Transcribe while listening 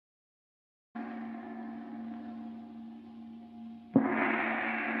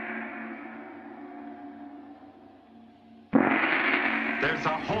There's a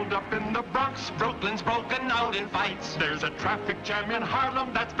holdup in the Bronx. Brooklyn's broken out in fights. There's a traffic jam in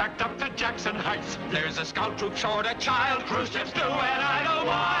Harlem that's backed up to Jackson Heights. There's a scout troop short a child. Cruise ships do and idle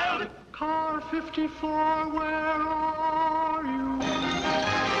wild. Car 54, where are you?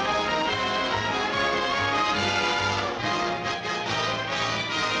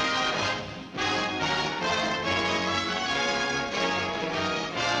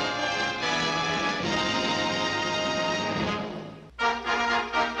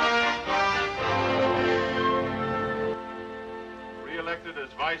 Re-elected as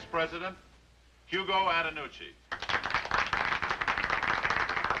Vice President, Hugo Antonucci.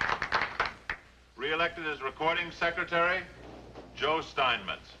 Re-elected as Recording Secretary, Joe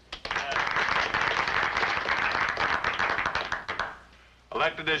Steinmetz.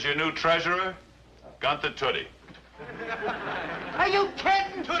 Elected as your new treasurer, Gunther Tootie. Are you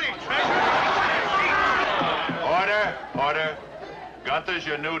kidding? Tootie, treasurer! Order, order. Gunther's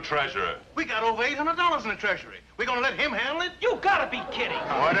your new treasurer. We got over $800 in the treasury. We're gonna let him handle it? You gotta be kidding.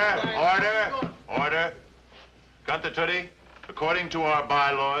 Order. Gunther Tootie, according to our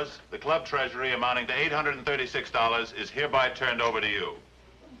bylaws, the club treasury amounting to $836 is hereby turned over to you.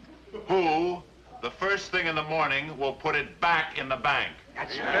 Who, the first thing in the morning, will put it back in the bank?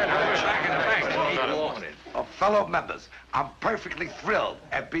 That's back in the bank. Oh, fellow members, I'm perfectly thrilled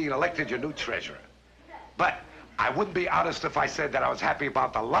at being elected your new treasurer. But I wouldn't be honest if I said that I was happy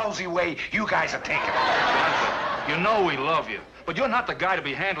about the lousy way you guys are taking it. You know we love you, but you're not the guy to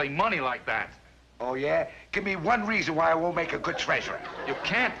be handling money like that. Oh, yeah? Give me one reason why I won't make a good treasurer. You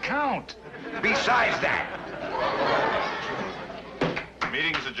can't count. Besides that.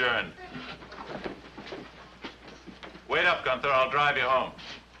 Meeting's adjourned. Wait up, Gunther. I'll drive you home.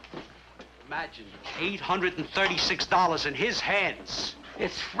 Imagine $836 in his hands.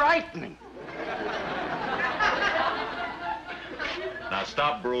 It's frightening. Now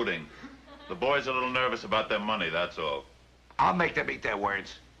stop brooding. The boys are a little nervous about their money, that's all. I'll make them eat their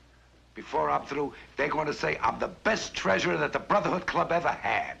words. Before I'm through, they're going to say I'm the best treasurer that the Brotherhood Club ever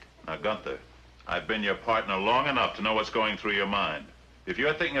had. Now, Gunther, I've been your partner long enough to know what's going through your mind. If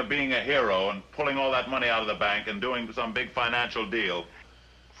you're thinking of being a hero and pulling all that money out of the bank and doing some big financial deal...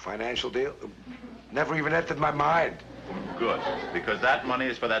 Financial deal? Never even entered my mind. Good, because that money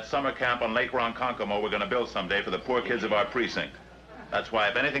is for that summer camp on Lake Ronkonkoma we're going to build someday for the poor kids of our precinct. That's why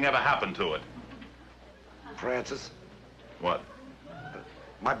if anything ever happened to it... Francis? What?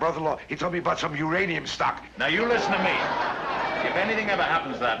 My brother-in-law, he told me about some uranium stock. Now, you listen to me. If anything ever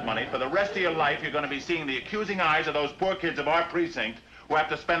happens to that money, for the rest of your life, you're going to be seeing the accusing eyes of those poor kids of our precinct who have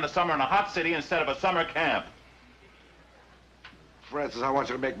to spend the summer in a hot city instead of a summer camp. Francis, I want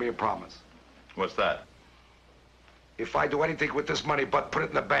you to make me a promise. What's that? If I do anything with this money but put it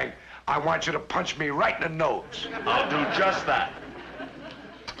in the bank, I want you to punch me right in the nose. I'll do just that.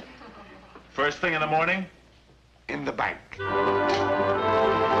 First thing in the morning? In the bank.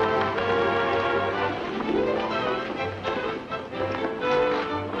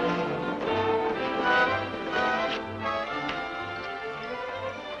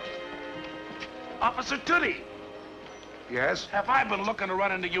 Officer Tootie, Yes? have I been looking to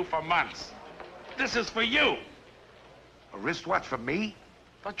run into you for months? This is for you. A wristwatch for me?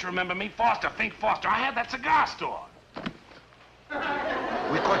 Don't you remember me? Foster, Fink Foster. I had that cigar store.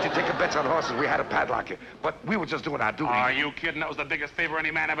 We caught you taking bets on horses. We had to padlock you. But we were just doing our duty. Are you kidding? That was the biggest favor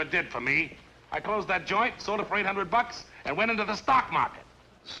any man ever did for me. I closed that joint, sold it for $800, and went into the stock market.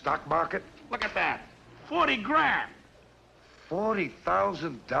 Stock market? Look at that. 40 grand.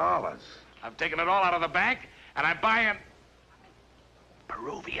 $40,000. I've taken it all out of the bank, and I'm buying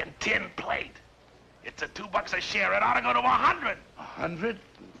Peruvian tin plate. It's at $2 a share. It ought to go to 100. 100?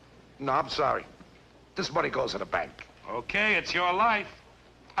 No, I'm sorry. This money goes in the bank. Okay, it's your life.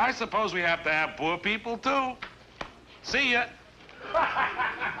 I suppose we have to have poor people, too. See ya.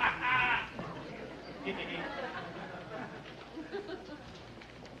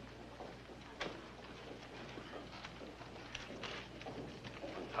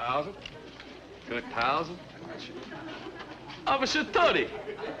 Good thousand. Officer Tony.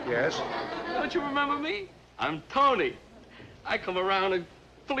 Yes? Don't you remember me? I'm Tony. I come around a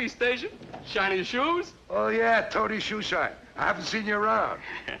police station, shining shoes. Oh, yeah, Tony Shoeshine. I haven't seen you around.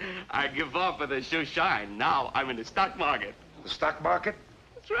 I give up for the shoe shine. Now I'm in the stock market. The stock market?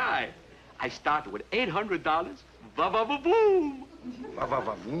 That's right. I started with $800. Va-va-va-boom.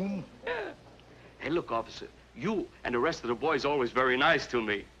 Va-va-va-voom? Yeah. Hey, look, officer. You and the rest of the boys are always very nice to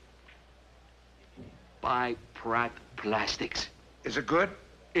me. Buy Pratt Plastics. Is it good?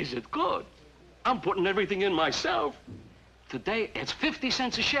 Is it good? I'm putting everything in myself. Today, it's 50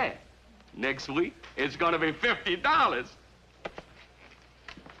 cents a share. Next week, it's gonna be $50.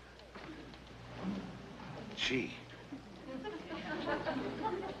 Gee.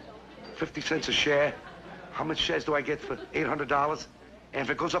 50 cents a share. How much shares do I get for $800? And if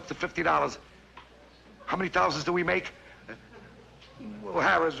it goes up to $50, how many thousands do we make? Well,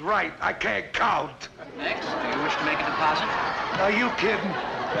 Harris right. I can't count. Next, do you wish to make a deposit? Are you kidding?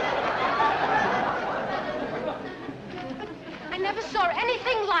 I never saw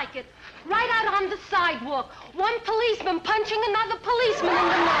anything like it. Right out on the sidewalk. One policeman punching another policeman in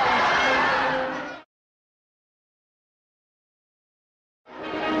the nose.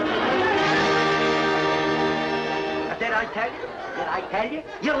 Did I tell you? Did I tell you?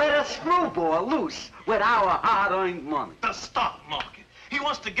 You let a screwball loose with our hard-earned money. The stock market. He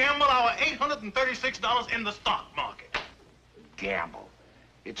wants to gamble our $836 in the stock market. Gamble.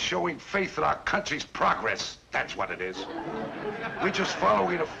 It's showing faith in our country's progress. That's what it is. We're just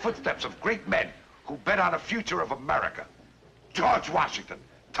following the footsteps of great men who bet on the future of America. George Washington,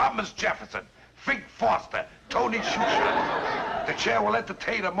 Thomas Jefferson, Fink Foster, Tony Shoeshine. The chair will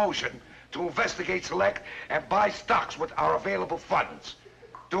entertain a motion to investigate, select, and buy stocks with our available funds.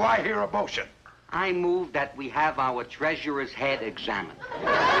 Do I hear a motion? I move that we have our treasurer's head examined.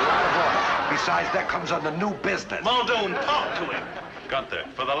 Besides, that comes under new business. Muldoon, talk to him. Gunther,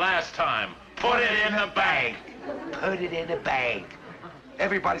 for the last time, put it in the bank. Put it in the bank.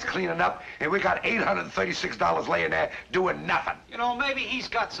 Everybody's cleaning up, and we got $836 laying there doing nothing. You know, maybe he's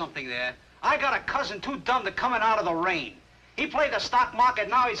got something there. I got a cousin too dumb to come in out of the rain. He played the stock market,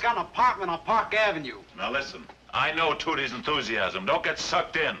 now he's got an apartment on Park Avenue. Now listen, I know Tootie's enthusiasm. Don't get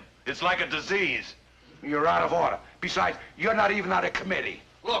sucked in. It's like a disease. You're out of order. Besides, you're not even on a committee.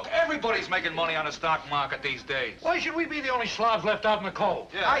 Look, everybody's making money on the stock market these days. Why should we be the only slobs left out in the cold?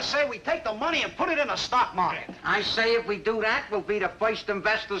 Yeah. I say we take the money and put it in the stock market. I say if we do that, we'll be the first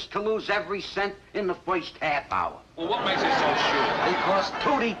investors to lose every cent in the first half hour. Well, what makes you so sure? Because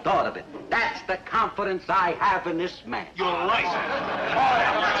Tootie thought of it. That's the confidence I have in this man. You're right.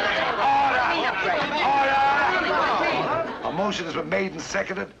 Order! A motion has been made and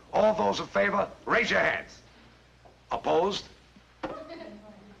seconded. All those in favor, raise your hands. Opposed?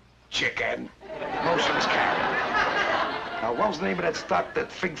 Chicken. Motion is carried. Now, what was the name of that stock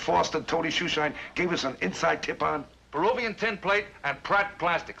that Fink Foster and Tony Shoeshine gave us an inside tip on? Peruvian tin plate and Pratt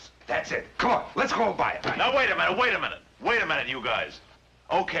Plastics. That's it. Come on, let's go and buy it. Now, wait a minute, you guys.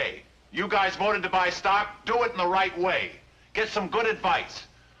 Okay, you guys voted to buy stock. Do it in the right way. Get some good advice.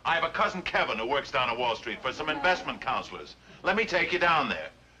 I have a cousin Kevin who works down on Wall Street for some investment counselors. Let me take you down there.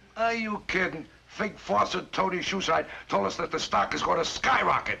 Are you kidding? Fink Foster and Tony Shoeshine told us that the stock is going to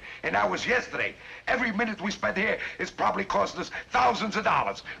skyrocket, and that was yesterday. Every minute we spend here is probably costing us thousands of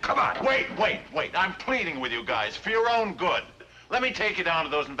dollars. Come on. Wait. I'm pleading with you guys for your own good. Let me take you down to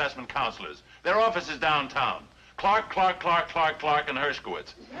those investment counselors. Their office is downtown. Clark, and Hershkowitz. Clark, and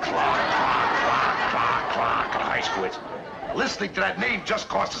Hershkowitz. Listening to that name just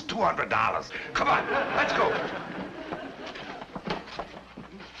cost us $200. Come on, let's go.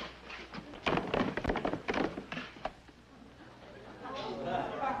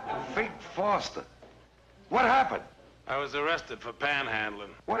 Fink Foster. What happened? I was arrested for panhandling.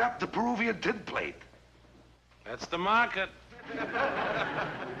 What happened to Peruvian tin plate? That's the market.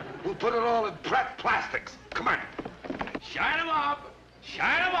 We'll put it all in Pratt Plastics. Come on. Shine 'em up!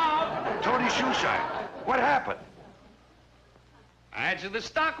 Shine 'em up! Tony Shoeshine, what happened? I enter the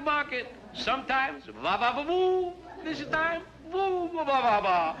stock market. Sometimes, ba-ba-ba-boo. This time,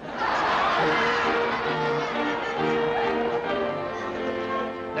 boo-ba-ba-ba-ba.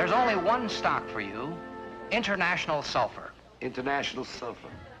 There's only one stock for you, International Sulfur. International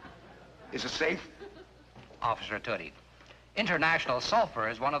Sulfur. Is it safe? Officer Tootie, International Sulfur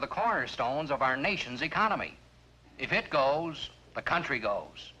is one of the cornerstones of our nation's economy. If it goes, the country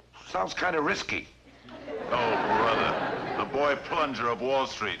goes. Sounds kind of risky. Oh, brother. The boy plunger of Wall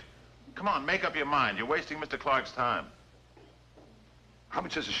Street. Come on, make up your mind. You're wasting Mr. Clark's time. How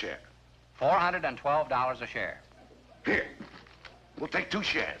much is a share? $412 a share. Here. We'll take 2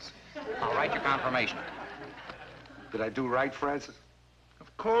 shares. I'll write your confirmation. Did I do right, Francis?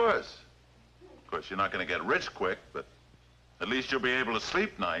 Of course. Of course, you're not going to get rich quick, but at least you'll be able to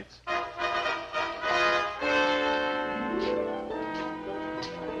sleep nights.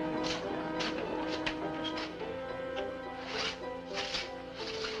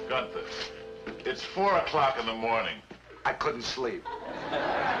 Gunther, it's 4 o'clock in the morning. I couldn't sleep.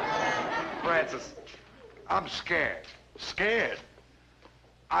 Francis, I'm scared. Scared?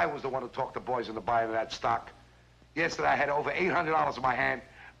 I was the one who talked the boys into buying that stock. Yesterday, I had over $800 in my hand.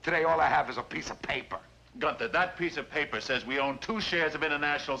 Today, all I have is a piece of paper. Gunther, that piece of paper says we own 2 shares of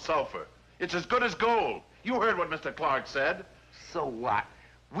International Sulfur. It's as good as gold. You heard what Mr. Clark said. So what?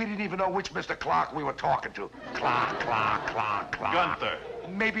 We didn't even know which Mr. Clark we were talking to. Clark. Gunther.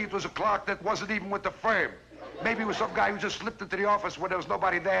 Maybe it was a Clark that wasn't even with the firm. Maybe it was some guy who just slipped into the office when there was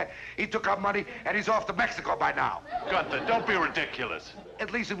nobody there. He took our money, and he's off to Mexico by now. Gunther, don't be ridiculous.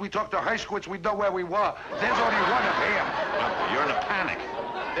 At least if we talked to Hershkowitz, we'd know where we were. There's only one of him. Gunther, you're in a panic.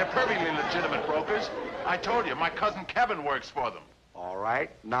 They're perfectly legitimate brokers. I told you, my cousin Kevin works for them. All right,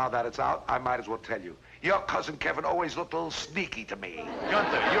 now that it's out, I might as well tell you. Your cousin Kevin always looked a little sneaky to me.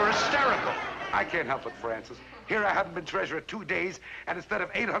 Gunther, you're hysterical. I can't help it, Francis. Here I haven't been treasurer 2 days, and instead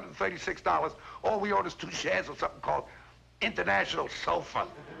of $836, all we own is 2 shares of something called International Sulfur.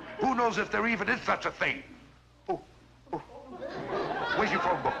 Who knows if there even is such a thing? Oh. Where's your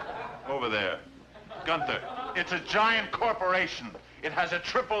phone book? Over there. Gunther, it's a giant corporation. It has a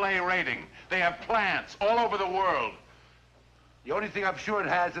AAA rating. They have plants all over the world. The only thing I'm sure it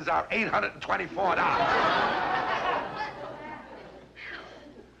has is our $824.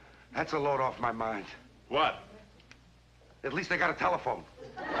 That's a load off my mind. What? At least they got a telephone.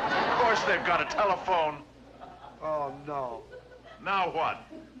 Of course they've got a telephone. Oh, no. Now what?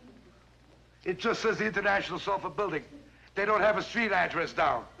 It just says the International Sulfur Building. They don't have a street address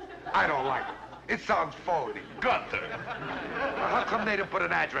down. I don't like it. It sounds phony. Gunther. Well, how come they didn't put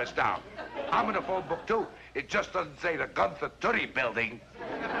an address down? I'm in the phone book, too. It just doesn't say the Gunther Tootie Building.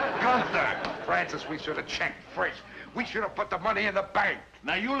 Gunther! Francis, we should have checked first. We should have put the money in the bank.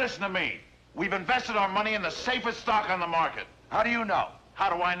 Now, you listen to me. We've invested our money in the safest stock on the market. How do you know? How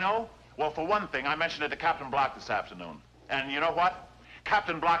do I know? Well, for one thing, I mentioned it to Captain Block this afternoon. And you know what?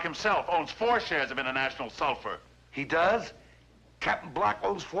 Captain Block himself owns 4 shares of International Sulfur. He does? Captain Block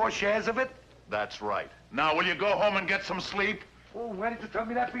owns 4 shares of it? That's right. Now, will you go home and get some sleep? Oh, why didn't you tell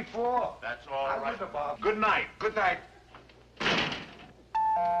me that before? That's all I right. wouldn't have, Bob. Good night. Good night.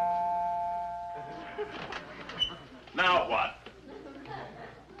 Now what?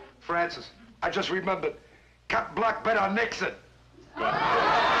 Francis, I just remembered. Captain Block bet on Nixon. He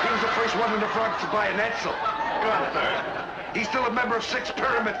was the first one in the Bronx to buy an Edsel. Gunther. He's still a member of 6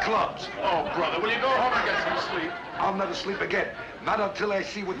 pyramid clubs. Oh, brother, will you go home and get some sleep? I'll never sleep again. Not until I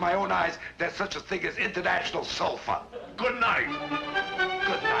see with my own eyes there's such a thing as International Sulfur. Good night.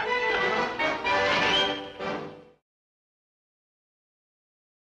 Good night.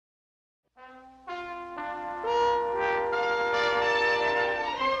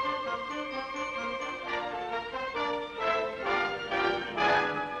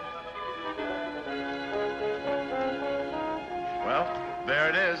 Well, there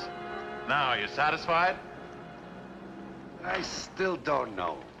it is. Now, are you satisfied? I still don't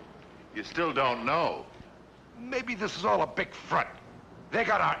know. You still don't know. Maybe this is all a big front. They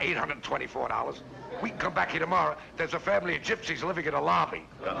got our $824. We can come back here tomorrow. There's a family of gypsies living in a lobby.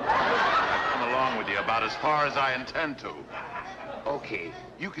 I've come along with you about as far as I intend to. Okay,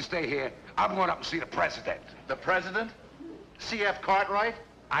 you can stay here. I'm going up and see the president. The president? C.F. Cartwright?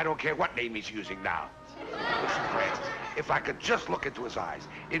 I don't care what name he's using now. Listen, Francis, if I could just look into his eyes,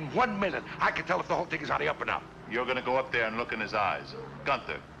 in 1 minute, I could tell if the whole thing is on the up and up. You're going to go up there and look in his eyes.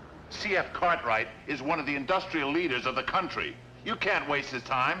 Gunther, C.F. Cartwright is one of the industrial leaders of the country. You can't waste his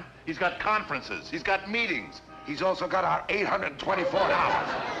time. He's got conferences. He's got meetings. He's also got our $824.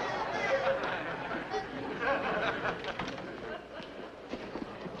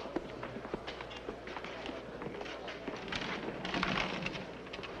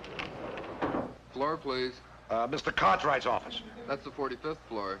 Floor, please. Mr. Cartwright's office. That's the 45th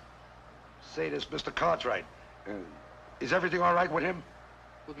floor. Say this, Mr. Cartwright. Is everything all right with him?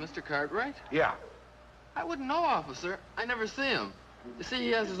 With Mr. Cartwright? Yeah. I wouldn't know, officer. I never see him. You see, he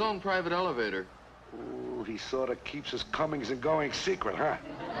has his own private elevator. Ooh, he sort of keeps his comings and goings secret, huh?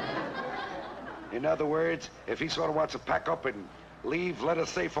 In other words, if he sort of wants to pack up and leave, let us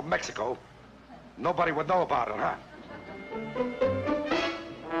say, for Mexico, nobody would know about it, huh?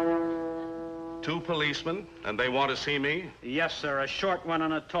 2 policemen, and they want to see me? Yes, sir, a short one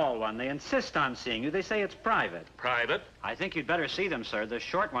and a tall one. They insist on seeing you. They say it's private. Private? I think you'd better see them, sir. The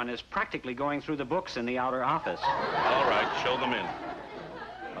short one is practically going through the books in the outer office. All right, show them in.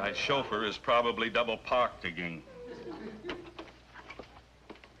 My chauffeur is probably double parked again.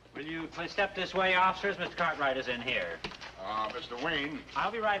 Will you please step this way, officers? Mr. Cartwright is in here. Mr. Wayne.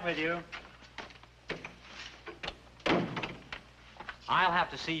 I'll be right with you. I'll have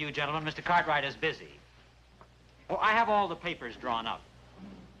to see you, gentlemen. Mr. Cartwright is busy. Oh, I have all the papers drawn up.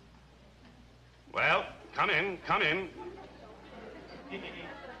 Well, come in, come in.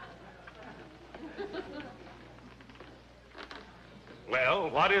 Well,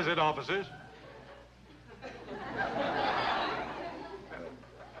 what is it, officers?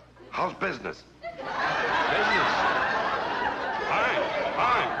 How's business? Business. Fine,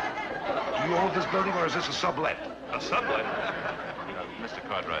 Fine. Do you own this building, or is this a sublet? A sublet? Mr.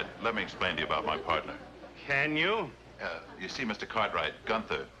 Cartwright, let me explain to you about my partner. Can you? You see, Mr. Cartwright,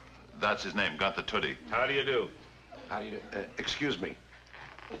 Gunther, that's his name, Gunther Tootie. How do you do? How do you... excuse me.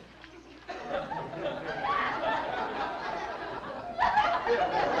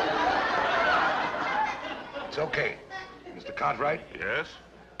 It's okay. Mr. Cartwright? Yes?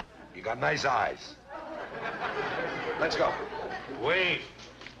 You got nice eyes. Let's go. Wait.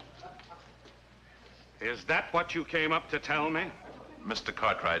 Is that what you came up to tell me? Mr.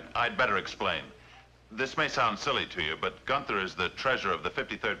 Cartwright, I'd better explain. This may sound silly to you, but Gunther is the treasurer of the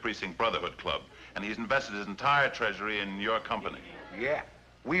 53rd Precinct Brotherhood Club, and he's invested his entire treasury in your company. Yeah.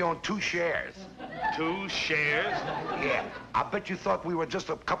 We own 2 shares. 2 shares? Yeah. I bet you thought we were just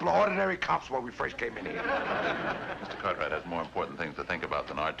a couple of ordinary cops when we first came in here. Mr. Cartwright has more important things to think about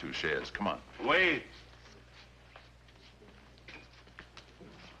than our 2 shares. Come on. Wait.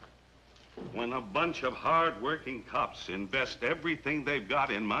 When a bunch of hard-working cops invest everything they've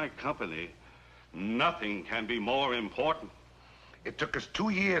got in my company, nothing can be more important. It took us 2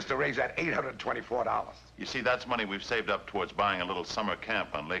 years to raise that $824. You see, that's money we've saved up towards buying a little summer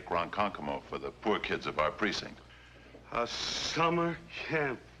camp on Lake Ronkonkoma for the poor kids of our precinct. A summer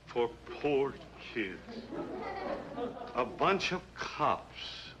camp for poor kids. A bunch of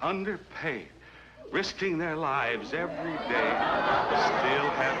cops, underpaid, risking their lives every day, still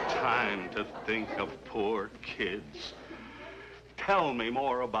have time to think of poor kids. Tell me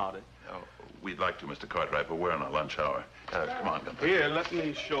more about it. Oh, we'd like to, Mr. Cartwright, but we're on our lunch hour. Come on, Gunther. Here, let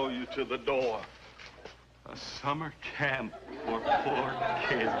me show you to the door. A summer camp for poor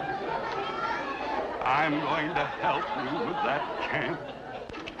kids. I'm going to help you with that camp.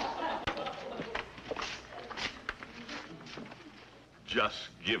 Just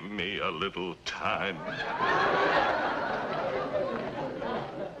give me a little time.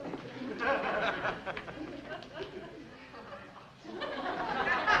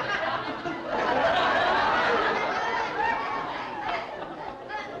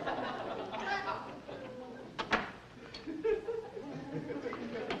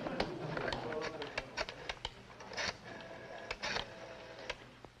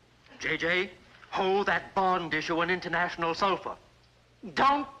 JJ, hold that bond issue on international sulfur.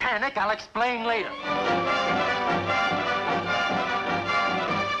 Don't panic, I'll explain later.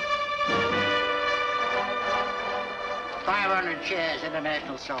 500 shares,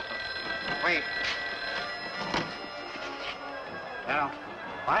 international sulfur. Wait. Well,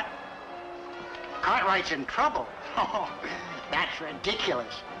 what? Cartwright's in trouble. Oh, that's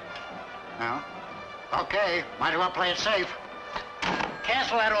ridiculous. Well, okay, might as well play it safe.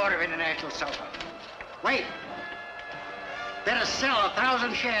 Cancel that order of international sulfur. Wait. Better sell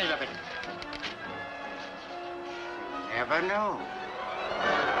 1,000 shares of it. Never knew.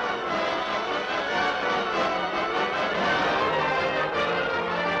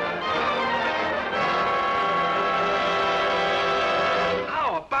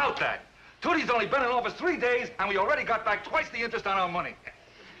 How about that? Tootie's only been in office 3 days, and we already got back twice the interest on our money.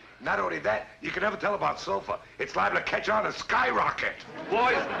 Not only that, you can never tell about sulfur. It's liable to catch on and skyrocket.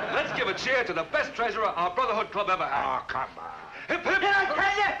 Boys, let's give a cheer to the best treasurer our Brotherhood Club ever had. Oh, come on. Hip, hip. Did I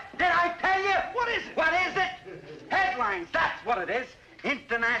tell you? Did I tell you? What is it? What is it? Headlines, that's what it is.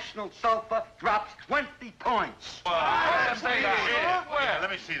 International sulfur drops 20 points. Where?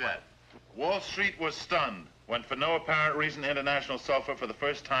 Let me see that. Wall Street was stunned when, for no apparent reason, international sulfur for the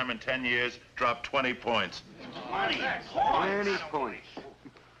first time in 10 years dropped 20 points. 20 points.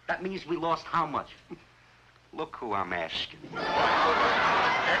 That means we lost how much? Look who I'm asking.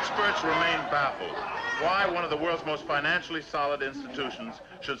 Experts remain baffled. Why one of the world's most financially solid institutions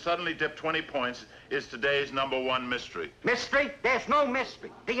should suddenly dip 20 points is today's #1 mystery. Mystery? There's no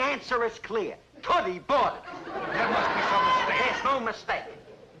mystery. The answer is clear. Tootie bought it. There must be some mistake. There's no mistake.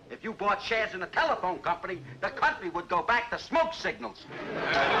 If you bought shares in a telephone company, the country would go back to smoke signals.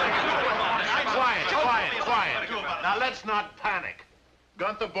 Quiet. Now, let's not panic.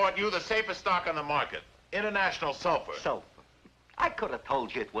 Gunther bought you the safest stock on the market, international sulfur. Sulfur. I could have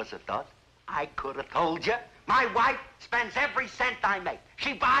told you it was a dud. I could have told you. My wife spends every cent I make.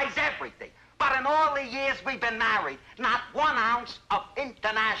 She buys everything. But in all the years we've been married, not 1 ounce of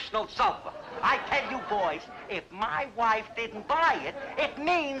international sulfur. I tell you, boys, if my wife didn't buy it, it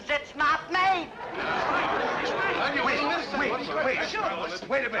means it's not made. Wait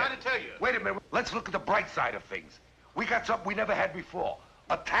a minute. Wait a minute. Let's look at the bright side of things. We got something we never had before.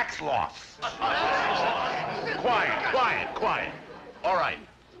 A tax loss. Quiet. All right.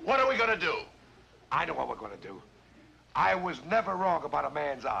 What are we going to do? I know what we're going to do. I was never wrong about a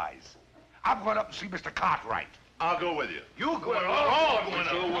man's eyes. I'm going up and see Mr. Cartwright. I'll go with you. You go. We're all going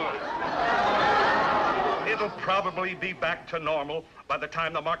to. It'll probably be back to normal by the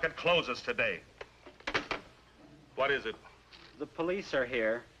time the market closes today. What is it? The police are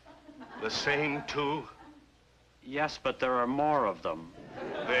here. The same two? Yes, but there are more of them.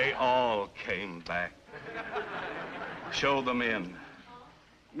 They all came back. Show them in.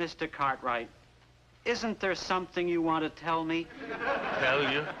 Mr. Cartwright, isn't there something you want to tell me? Tell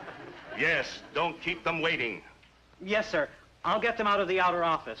you? Yes, don't keep them waiting. Yes, sir. I'll get them out of the outer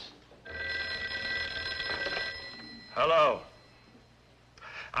office. Hello.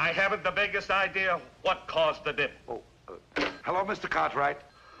 I haven't the biggest idea what caused the dip. Hello, Mr. Cartwright.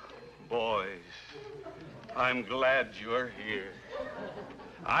 Boys, I'm glad you're here.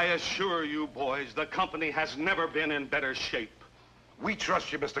 I assure you, boys, the company has never been in better shape. We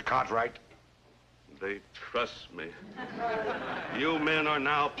trust you, Mr. Cartwright. They trust me. You men are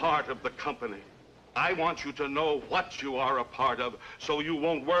now part of the company. I want you to know what you are a part of so you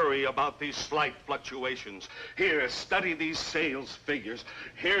won't worry about these slight fluctuations. Here, study these sales figures.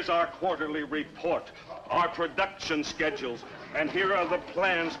 Here's our quarterly report, our production schedules, and here are the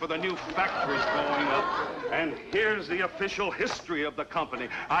plans for the new factories going up. And here's the official history of the company.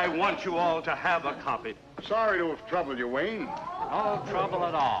 I want you all to have a copy. Sorry to have troubled you, Wayne. No trouble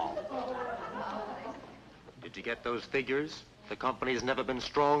at all. Did you get those figures? The company's never been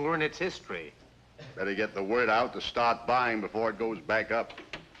stronger in its history. Better get the word out to start buying before it goes back up.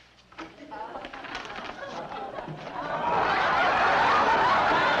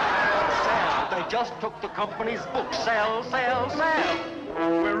 Sell. They just took the company's book. Sell, sell, sell.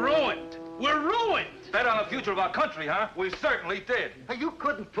 We're ruined. We're ruined. Bet on the future of our country, huh? We certainly did. You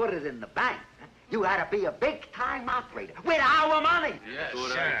couldn't put it in the bank. You had to be a big-time operator with our money. Yes,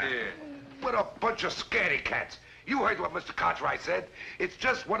 Good idea. What a bunch of scaredy cats. You heard what Mr. Cartwright said. It's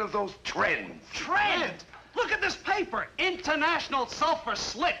just one of those trends. Trend! Look at this paper. International Sulfur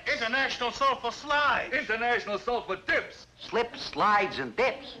Slips. International Sulfur Slides. International sulfur dips. Slips, slides, and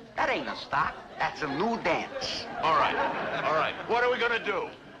dips. That ain't a stock. That's a new dance. All right. What are we going to do?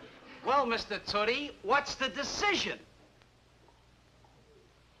 Well, Mr. Tootie, what's the decision?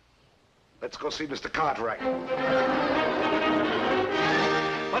 Let's go see Mr. Cartwright.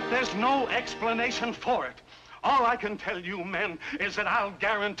 But there's no explanation for it. All I can tell you, men, is that I'll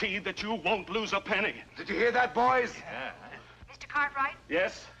guarantee that you won't lose a penny. Did you hear that, boys? Yeah. Mr. Cartwright,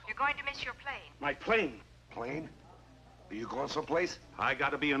 Yes? you're going to miss your plane. My plane. Plane? Are you going someplace? I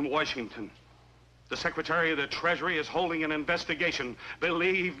gotta be in Washington. The Secretary of the Treasury is holding an investigation.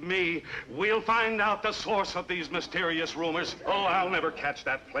 Believe me, we'll find out the source of these mysterious rumors. Oh, I'll never catch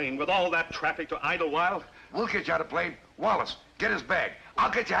that plane with all that traffic to Idlewild. We'll get you out of plane. Wallace, get his bag. I'll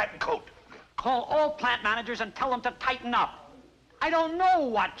get your hat and coat. Call all plant managers and tell them to tighten up. I don't know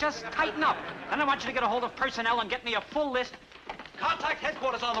what, just tighten up. And I want you to get a hold of personnel and get me a full list. Contact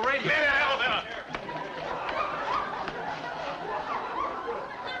headquarters on the radio.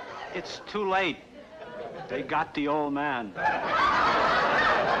 It's too late. They got the old man.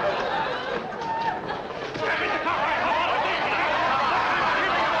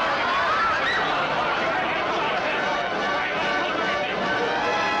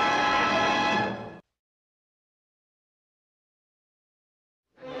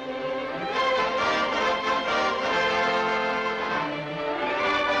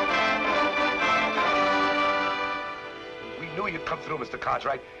 You'd come through, Mr.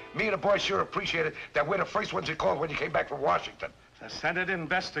 Cartwright. Me and the boys sure appreciated that we're the first ones you called when you came back from Washington. The Senate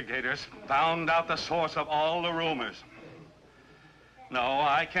investigators found out the source of all the rumors. No,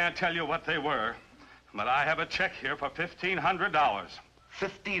 I can't tell you what they were, but I have a check here for $1,500.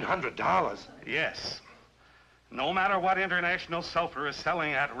 $1,500? Yes. No matter what International Sulfur is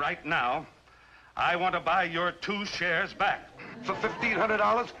selling at right now, I want to buy your 2 shares back. For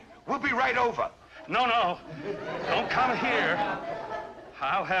 $1,500? We'll be right over. No. Don't come here.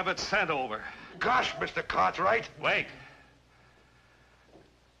 I'll have it sent over. Gosh, Mr. Cartwright. Wait.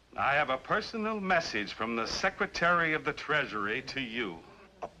 I have a personal message from the Secretary of the Treasury to you.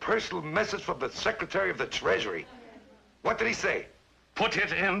 A personal message from the Secretary of the Treasury? What did he say? Put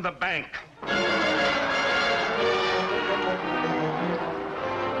it in the bank.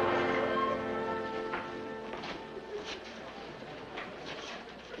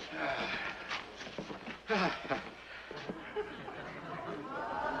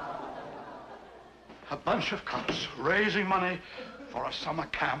 A bunch of cops raising money for a summer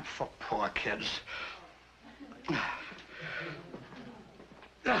camp for poor kids.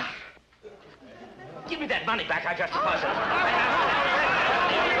 Give me that money back I just deposited.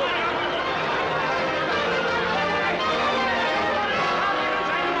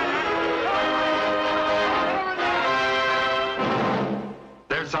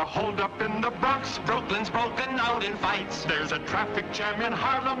 There's a holdup in the Bronx. Brooklyn's broken out in fights. There's a traffic jam in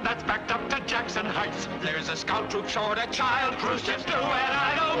Harlem that's backed up to Jackson Heights. There's a scout troop short a child. Cruise ships do and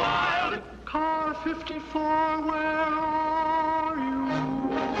I go wild. Car 54, where